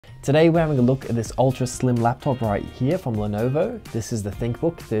Today we're having a look at this ultra slim laptop right here from Lenovo. This is the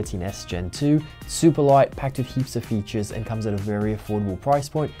ThinkBook 13s Gen 2. Super light, packed with heaps of features, and comes at a very affordable price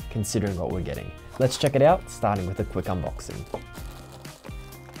point considering what we're getting. Let's check it out, starting with a quick unboxing.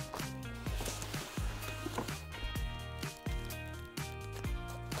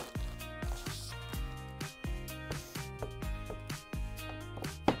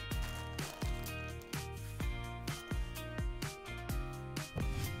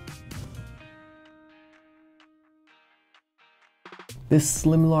 This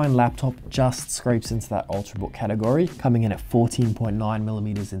slimline laptop just scrapes into that ultrabook category, coming in at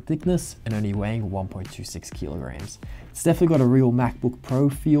 14.9mm in thickness and only weighing 1.26 kilograms. It's definitely got a real MacBook Pro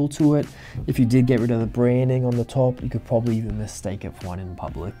feel to it. If you did get rid of the branding on the top, you could probably even mistake it for one in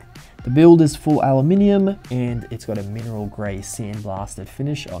public. The build is full aluminium and it's got a mineral grey sandblasted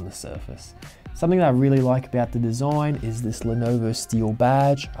finish on the surface. Something that I really like about the design is this Lenovo steel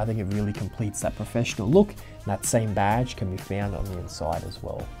badge. I think it really completes that professional look, and that same badge can be found on the inside as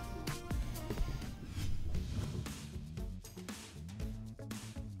well.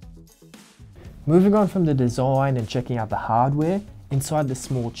 Moving on from the design and checking out the hardware, inside this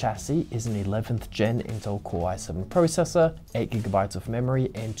small chassis is an 11th gen Intel Core i7 processor, 8GB of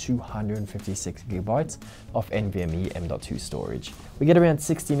memory, and 256GB of NVMe M.2 storage. We get around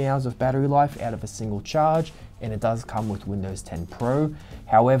 16 hours of battery life out of a single charge, and it does come with Windows 10 Pro.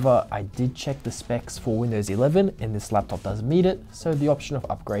 However, I did check the specs for Windows 11 and this laptop does meet it, so the option of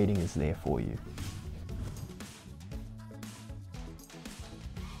upgrading is there for you.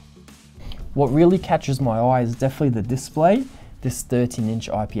 What really catches my eye is definitely the display. This 13-inch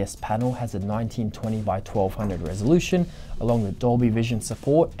IPS panel has a 1920 by 1200 resolution, along with Dolby Vision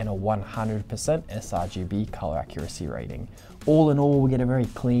support and a 100% sRGB color accuracy rating. All in all, we get a very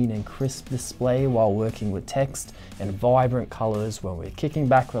clean and crisp display while working with text and vibrant colors when we're kicking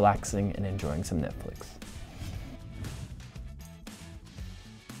back, relaxing, and enjoying some Netflix.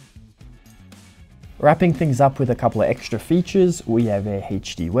 Wrapping things up with a couple of extra features, we have a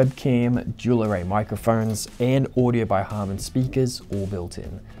HD webcam, dual array microphones, and audio by Harman speakers all built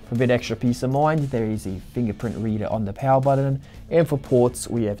in. For a bit extra peace of mind, there is a fingerprint reader on the power button, and for ports,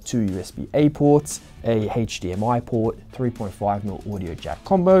 we have two USB-A ports, a HDMI port, 3.5mm audio jack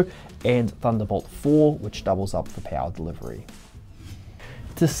combo, and Thunderbolt 4, which doubles up for power delivery.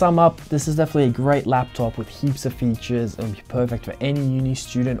 To sum up, this is definitely a great laptop with heaps of features and will be perfect for any uni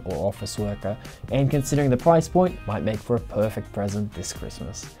student or office worker, and considering the price point, might make for a perfect present this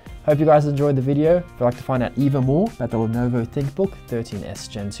Christmas. Hope you guys enjoyed the video. If you'd like to find out even more about the Lenovo ThinkBook 13s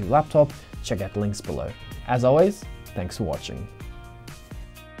Gen 2 laptop, check out the links below. As always, thanks for watching.